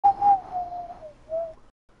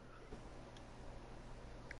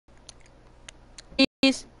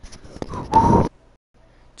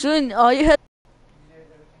Julian, all you had.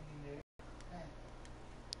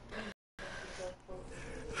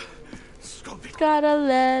 Got a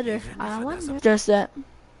letter. I wonder. Just that.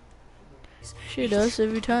 She does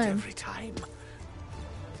every time.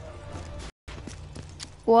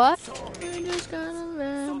 What? We just got a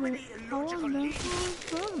letter. I wonder who it's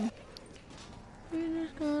from. We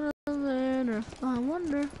just got a letter. I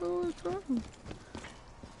wonder who it's from.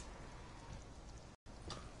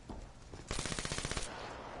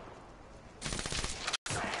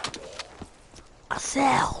 I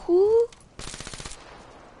said who?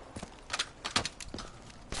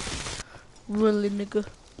 Really, nigga?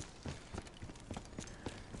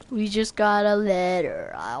 We just got a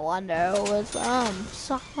letter. I wonder who it's from.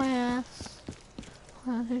 Suck my ass.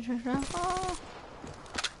 Oh.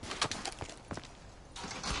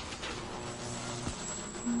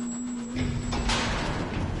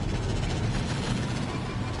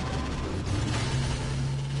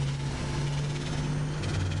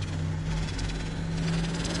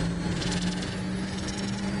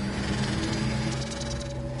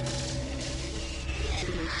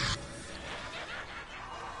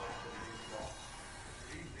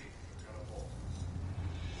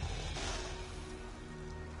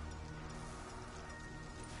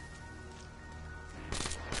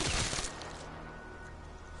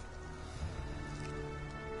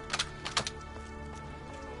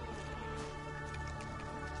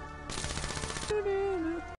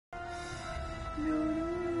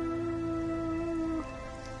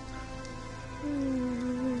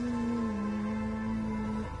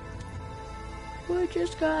 We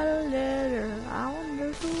just got a letter. I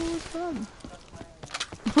wonder who it's from.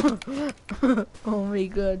 Oh my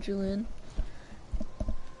god, Julian.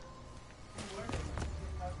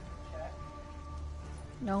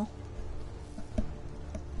 No.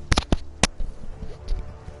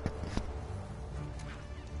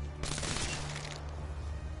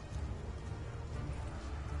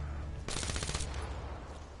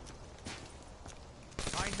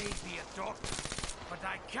 I may be a doctor, but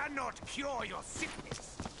I cannot cure your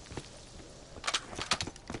sickness.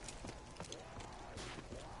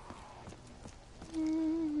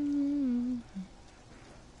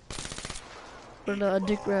 For the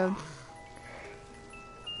dick round.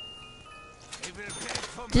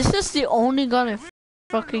 This is the only gun I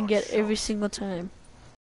fucking get every single time.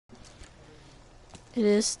 It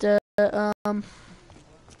is the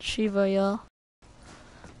Shiva, y'all.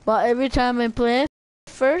 But every time I play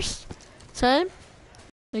first time,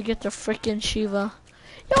 I get the freaking Shiva.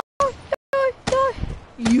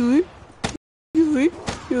 You.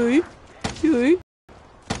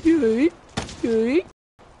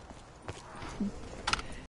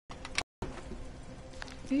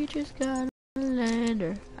 We just got a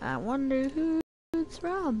letter. I wonder who it's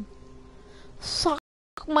from. Suck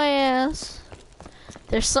my ass.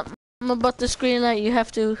 There's something about the screen that you have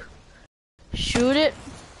to shoot it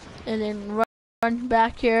and then run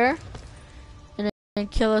back here and then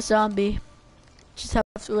kill a zombie. Just have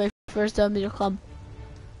to wait for a zombie to come.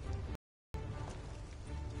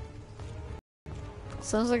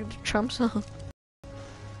 Sounds like the Trump song.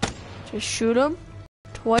 Just shoot him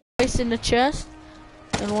twice in the chest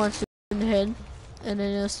and once in the head, and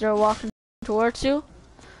then he'll start walking towards you,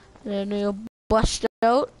 and then he'll bust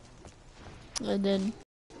out, and then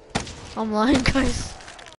I'm lying, guys.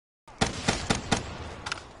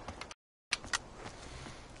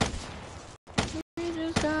 We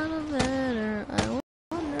just got a letter. I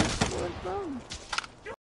wonder who it's from.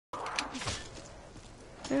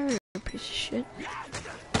 You're a piece of shit.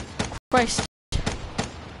 Christ.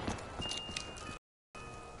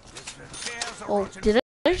 Oh, did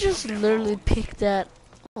I just literally pick that?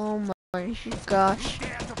 Oh my gosh.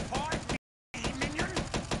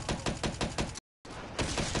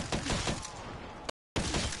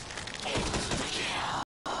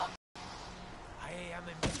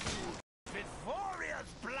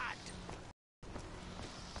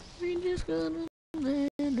 We just got a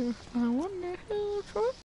letter. I wonder who it's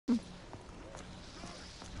from.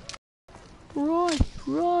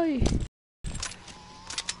 Roy.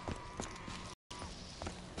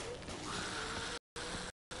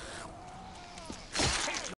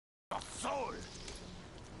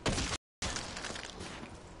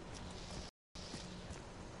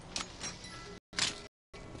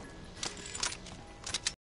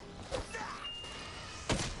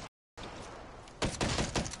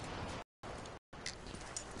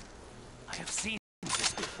 I have seen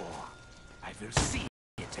this before. I will see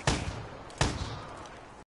it again.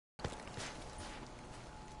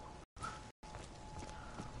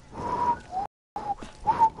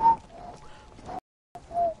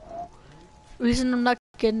 Reason I'm not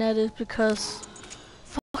getting that is because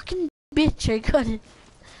fucking bitch, I got it.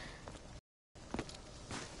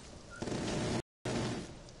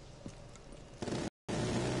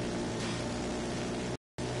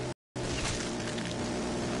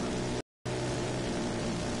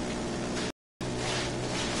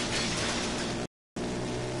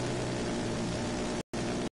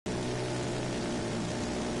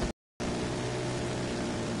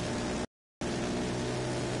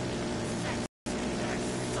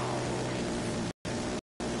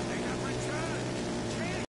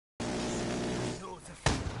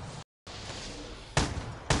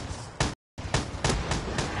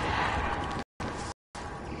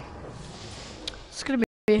 It's gonna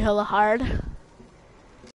be hella hard.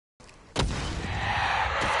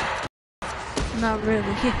 Not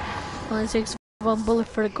really. Only takes one bullet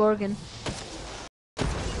for the Gorgon.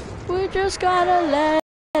 We just got a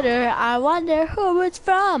letter. I wonder who it's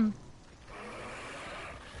from.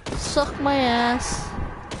 Suck my ass.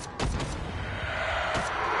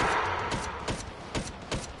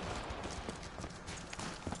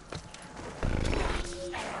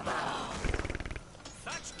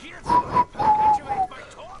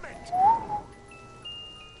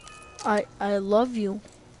 I love you.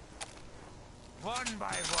 One by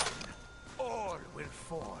one, all will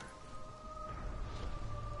fall.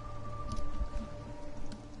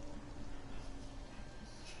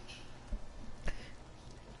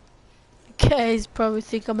 Guys probably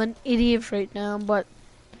think I'm an idiot right now, but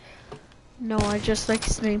no, I just like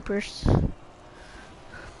snipers.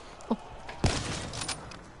 Oh.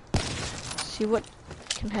 See what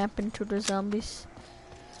can happen to the zombies.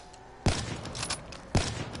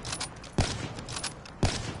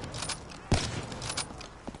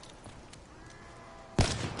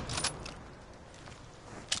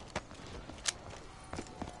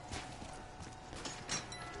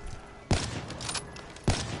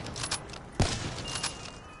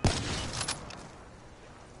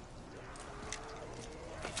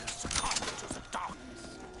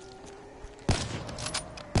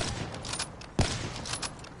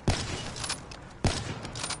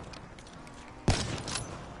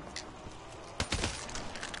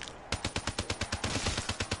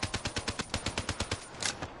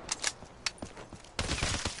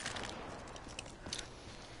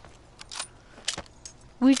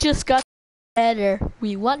 We just got better.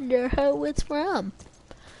 We wonder who it's from.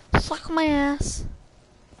 Suck my ass.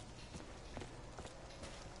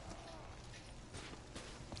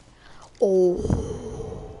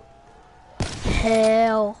 Oh.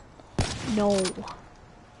 Hell no.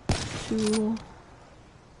 2,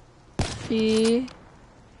 3.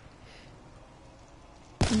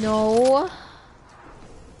 No.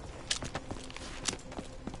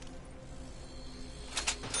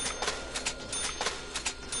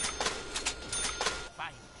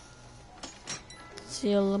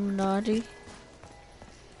 The Illuminati.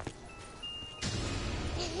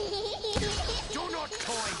 Do not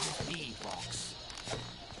toy with me, Box.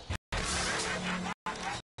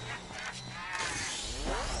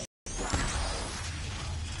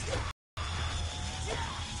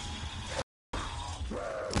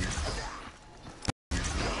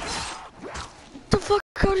 Get the fuck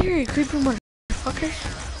out of here, you creepy motherfucker.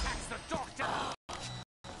 That's the doctor.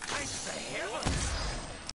 Thank the heavens.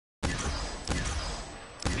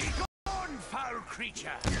 Be gone, foul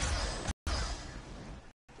creature.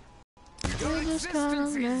 Your We just got a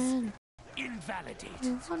existence is man. invalidated.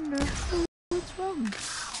 I wonder who it's from.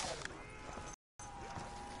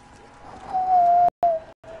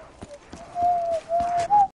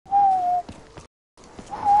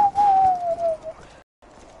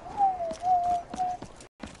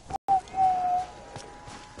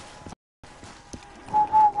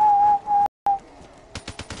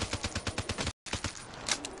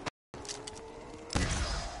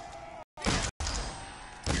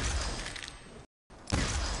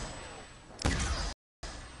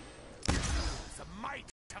 The might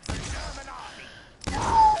of the German army.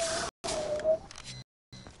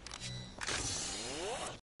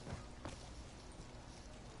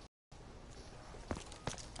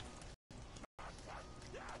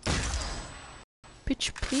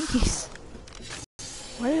 Bitch, please.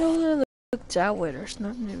 Why did all that look that way? There's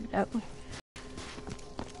nothing even that way.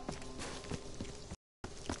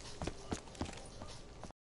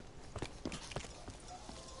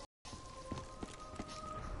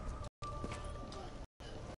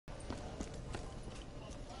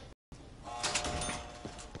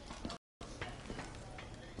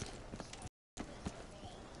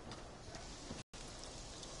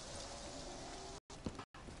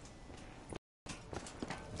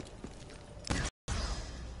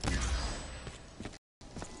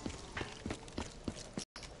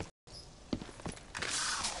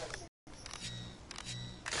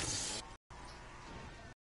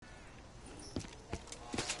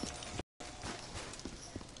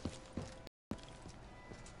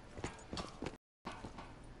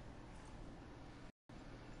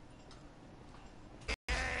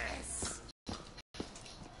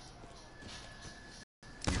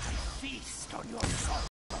 on your soul.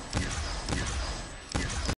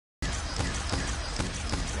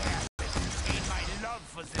 In my love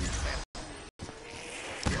for this weapon.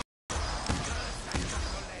 First I cut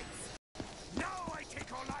your legs. Now I take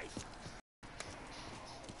your life.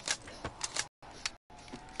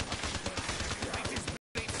 It is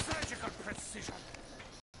with surgical precision.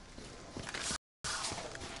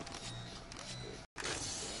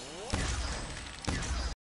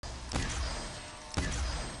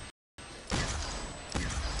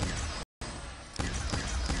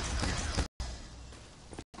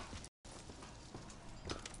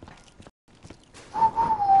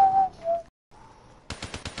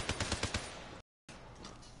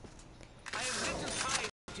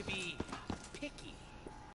 To be picky.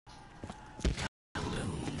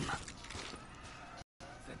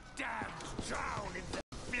 The damned drown in the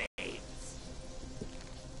flames.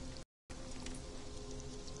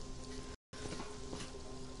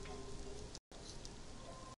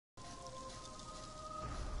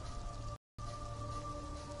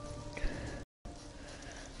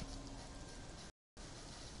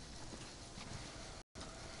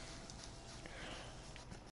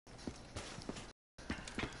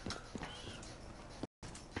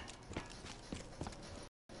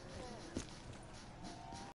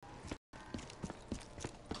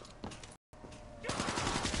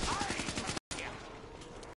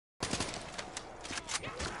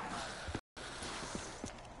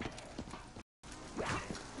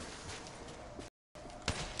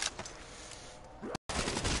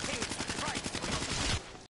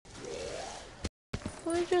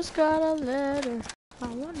 We just got a letter. I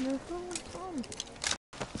wonder who it's from.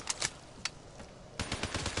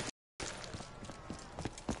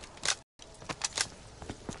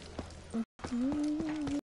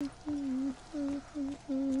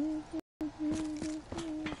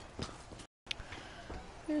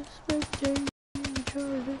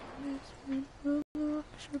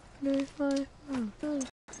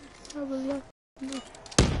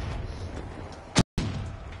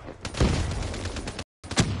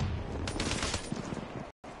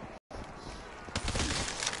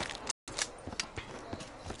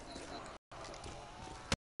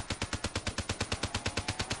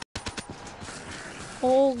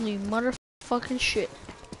 Holy motherfucking shit.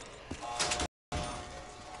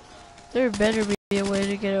 There better be a way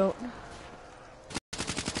to get out.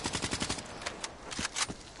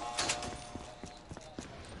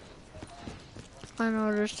 I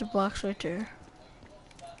know there's the box right there.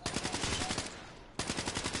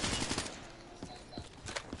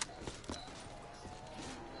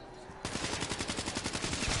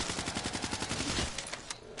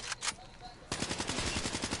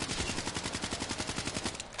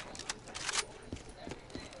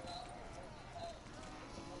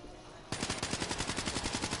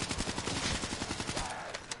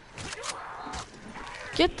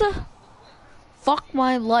 Get the fuck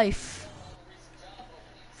my life.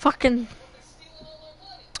 Fucking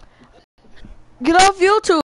get off YouTube.